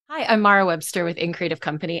Hi, I'm Mara Webster with In Creative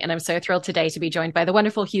Company, and I'm so thrilled today to be joined by the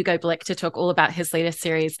wonderful Hugo Blick to talk all about his latest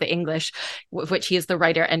series, The English, of which he is the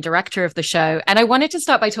writer and director of the show. And I wanted to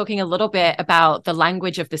start by talking a little bit about the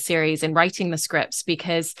language of the series in writing the scripts,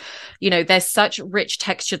 because, there's such rich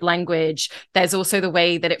textured language. There's also the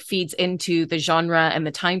way that it feeds into the genre and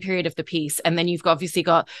the time period of the piece. And then you've obviously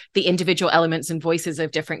got the individual elements and voices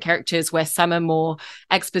of different characters, where some are more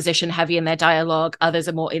exposition heavy in their dialogue, others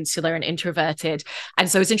are more insular and introverted. And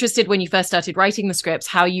so I was interested when you first started writing the scripts,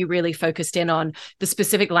 how you really focused in on the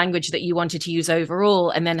specific language that you wanted to use overall,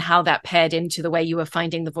 and then how that paired into the way you were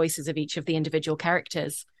finding the voices of each of the individual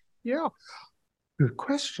characters. Yeah, good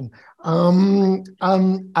question.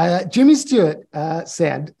 Jimmy Stewart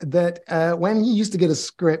said that when he used to get a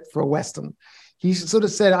script for a Western, he sort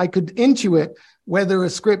of said, I could intuit whether a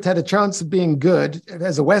script had a chance of being good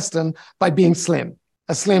as a Western by being slim,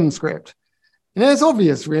 a slim script. It's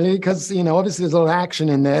obvious, really, because, obviously there's a lot of action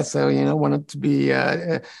in there. So, want it to be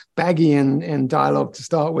baggy in dialogue to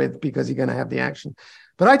start with, because you're going to have the action.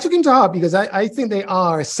 But I took him to heart because I think they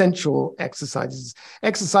are essential exercises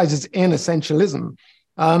in essentialism.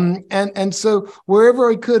 And so wherever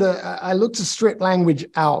I could, I looked to strip language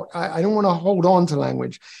out. I don't want to hold on to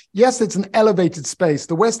language. Yes, it's an elevated space.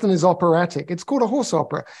 The Western is operatic. It's called a horse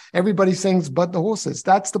opera. Everybody sings but the horses.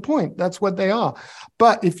 That's the point. That's what they are.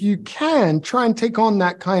 But if you can try and take on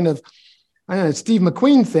that kind of, I don't know, Steve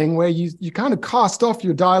McQueen thing, where you kind of cast off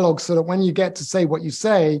your dialogue so that when you get to say what you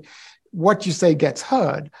say gets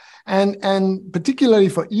heard. And particularly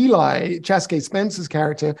for Eli, Chaskey Spencer's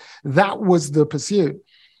character, that was the pursuit.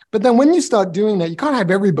 But then when you start doing that, you can't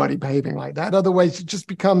have everybody behaving like that. Otherwise, it just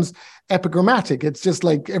becomes epigrammatic. It's just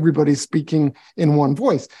like everybody's speaking in one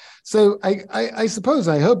voice. So I suppose,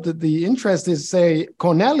 I hope that the interest is, say,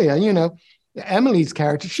 Cornelia, Emily's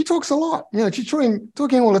character, she talks a lot. She's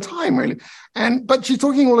talking all the time, really. But she's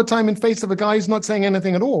talking all the time in face of a guy who's not saying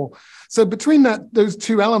anything at all. So between those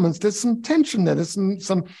two elements, there's some tension there. There's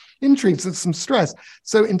some intrigue, there's some stress.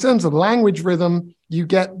 So in terms of language rhythm, you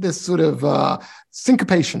get this sort of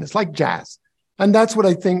syncopation. It's like jazz. And that's what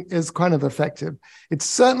I think is kind of effective. It's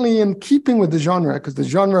certainly in keeping with the genre, because the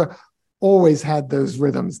genre always had those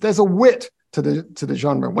rhythms. There's a wit to the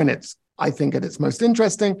genre when it's, I think, at its most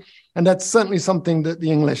interesting. And that's certainly something that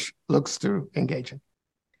the English looks to engage in.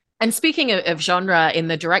 And speaking of genre in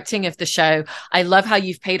the directing of the show, I love how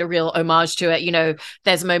you've paid a real homage to it.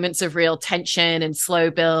 There's moments of real tension and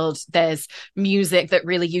slow build. There's music that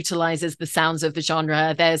really utilizes the sounds of the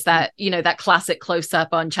genre. There's that, that classic close up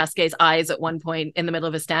on Chaskey's eyes at one point in the middle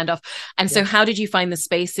of a standoff. And so how did you find the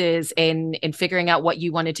spaces in figuring out what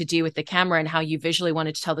you wanted to do with the camera and how you visually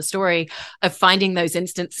wanted to tell the story, of finding those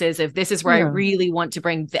instances of, this is where I really want to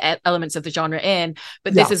bring the elements of the genre in,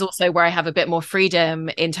 but this is also where I have a bit more freedom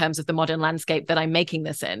in terms of the modern landscape that I'm making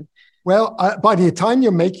this in? Well, by the time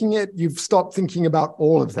you're making it, you've stopped thinking about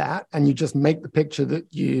all of that, and you just make the picture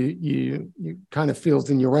that you kind of feels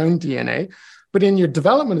in your own DNA. But in your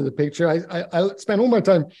development of the picture, I spent all my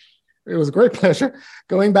time, it was a great pleasure,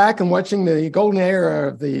 going back and watching the golden era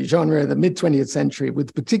of the genre, the mid-20th century,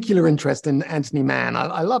 with particular interest in Anthony Mann.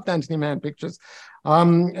 I loved Anthony Mann pictures.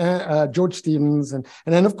 George Stevens, and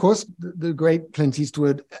then, of course, the great Clint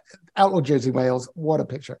Eastwood, Outlaw Josie Wales. What a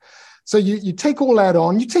picture. So you take all that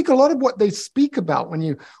on. You take a lot of what they speak about when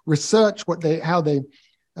you research how they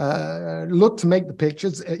look to make the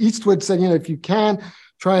pictures. Eastwood said, if you can,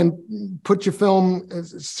 try and put your film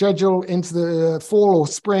schedule into the fall or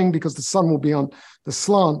spring, because the sun will be on the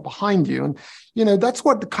slant behind you. And, that's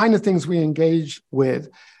what the kind of things we engage with.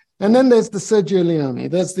 And then there's the Sergio Leone,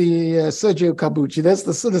 there's the Sergio Carbucci, there's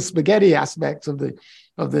the sort of spaghetti aspect of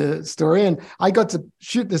the story. And I got to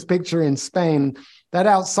shoot this picture in Spain. That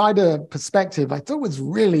outsider perspective I thought was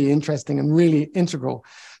really interesting and really integral.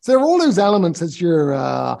 So there are all those elements as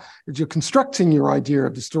you're constructing your idea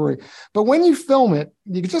of the story. But when you film it,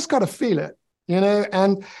 you just got to feel it.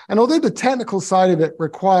 And although the technical side of it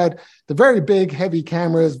required the very big, heavy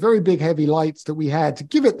cameras, very big, heavy lights that we had to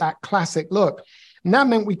give it that classic look, and that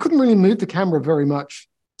meant we couldn't really move the camera very much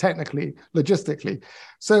technically, logistically.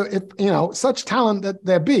 So if, such talent that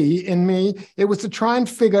there be in me, it was to try and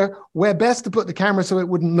figure where best to put the camera so it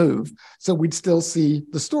wouldn't move, so we'd still see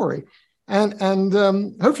the story. And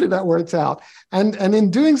hopefully that worked out. And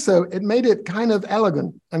in doing so, it made it kind of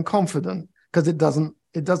elegant and confident, because it doesn't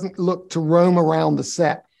look to roam around the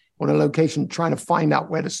set or the location trying to find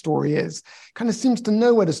out where the story is. It kind of seems to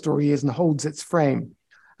know where the story is and holds its frame.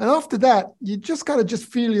 And after that, you just got to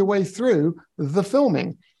just feel your way through the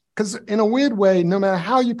filming. Because in a weird way, no matter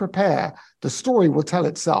how you prepare, the story will tell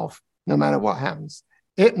itself, no matter what happens.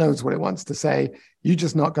 It knows what it wants to say. You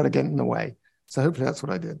just not got to get in the way. So hopefully that's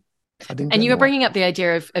what I did. I didn't And get you were more. bringing up the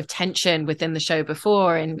idea of tension within the show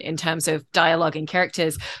before in terms of dialogue and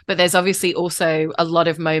characters, but there's obviously also a lot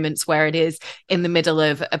of moments where it is in the middle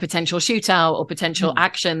of a potential shootout or potential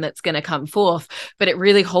action that's going to come forth, but it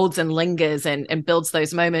really holds and lingers and builds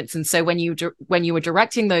those moments. And so when you were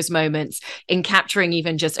directing those moments, in capturing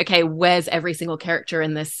even just, okay, where's every single character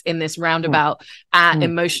in this roundabout at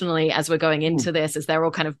emotionally as we're going into this, as they're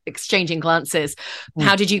all kind of exchanging glances,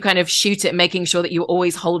 how did you kind of shoot it, making sure that you were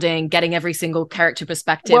always getting every single character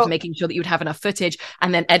perspective, making sure that you'd have enough footage,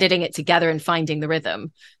 and then editing it together and finding the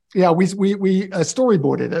rhythm? Yeah, we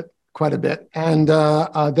storyboarded it quite a bit, and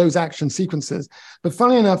those action sequences. But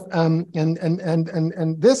funny enough, and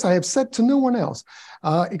this I have said to no one else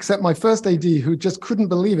except my first AD, who just couldn't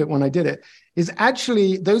believe it when I did it, is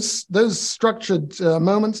actually those structured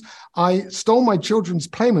moments. I stole my children's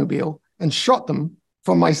Playmobil and shot them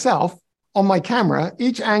for myself on my camera,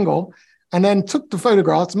 each angle, and then took the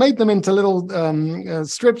photographs, made them into little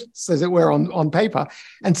strips, as it were, on paper,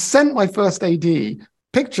 and sent my first AD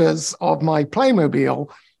pictures of my Playmobil,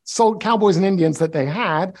 sold Cowboys and Indians that they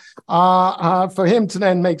had, for him to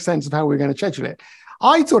then make sense of how we were going to schedule it.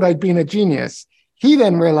 I thought I'd been a genius. He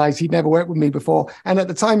then realized he'd never worked with me before. And at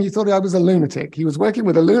the time, he thought I was a lunatic. He was working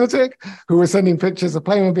with a lunatic who was sending pictures of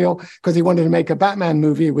Playmobil because he wanted to make a Batman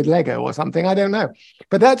movie with Lego or something. I don't know.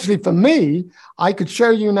 But actually, for me, I could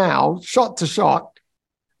show you now, shot to shot,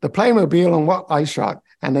 the Playmobil and what I shot,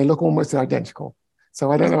 and they look almost identical.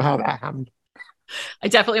 So I don't know how that happened. I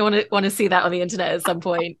definitely want to see that on the internet at some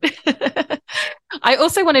point. I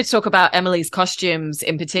also wanted to talk about Emily's costumes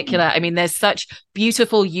in particular. I mean, there's such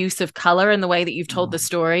beautiful use of color in the way that you've told the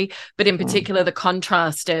story, but in particular, the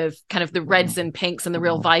contrast of kind of the reds and pinks and the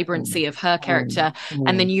real vibrancy of her character.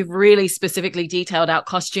 And then you've really specifically detailed out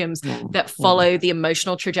costumes that follow the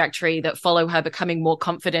emotional trajectory, that follow her becoming more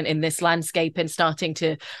confident in this landscape and starting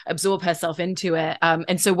to absorb herself into it.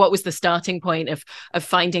 And so what was the starting point of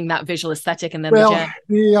finding that visual aesthetic and then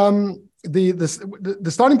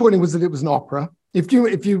the starting point was that it was an opera. If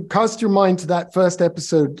you cast your mind to that first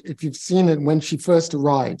episode, if you've seen it when she first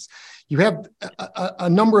arrives, you have a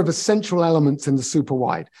number of essential elements in the super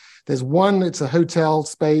wide. There's one, it's a hotel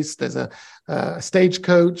space, there's a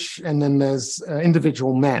stagecoach, and then there's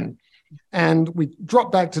individual men. And we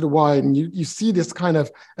drop back to the wide, and you see this kind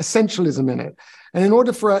of essentialism in it. And in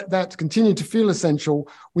order for that to continue to feel essential,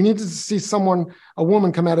 we needed to see a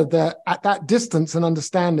woman come out of there at that distance and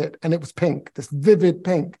understand it. And it was pink, this vivid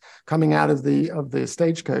pink coming out of the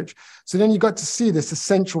stagecoach. So then you got to see this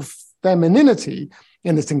essential femininity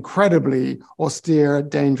in this incredibly austere,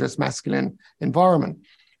 dangerous, masculine environment.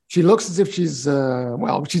 She looks as if she's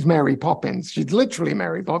Mary Poppins. She's literally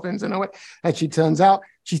Mary Poppins in a way. As she turns out,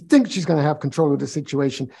 she thinks she's going to have control of the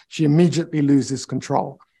situation. She immediately loses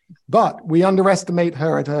control. But we underestimate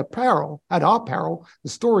her at our peril, the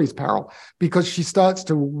story's peril, because she starts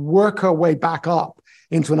to work her way back up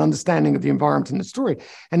into an understanding of the environment in the story.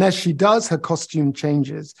 And as she does, her costume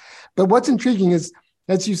changes. But what's intriguing is,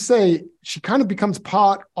 as you say, she kind of becomes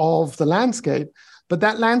part of the landscape, but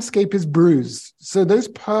that landscape is bruised. So those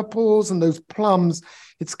purples and those plums,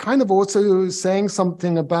 it's kind of also saying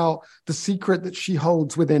something about the secret that she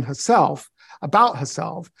holds within herself, about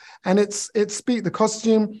herself. And the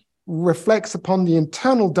costume reflects upon the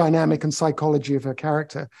internal dynamic and psychology of her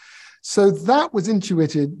character. So that was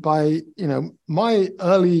intuited by, my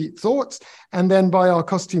early thoughts, and then by our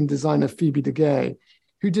costume designer, Phoebe DeGay,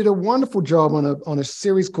 who did a wonderful job on a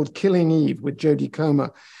series called Killing Eve with Jodie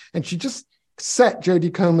Comer. And she just set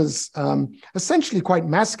Jodie Comer's essentially quite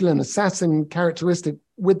masculine assassin characteristic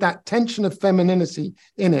with that tension of femininity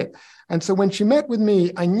in it. And so when she met with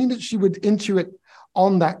me, I knew that she would intuit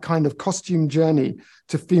on that kind of costume journey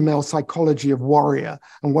to female psychology of warrior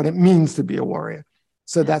and what it means to be a warrior.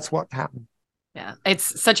 So that's what happened. Yeah,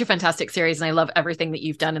 it's such a fantastic series, and I love everything that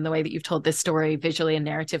you've done and the way that you've told this story visually and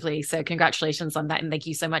narratively. So congratulations on that, and thank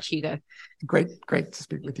you so much, Hugo. Great to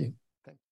speak with you.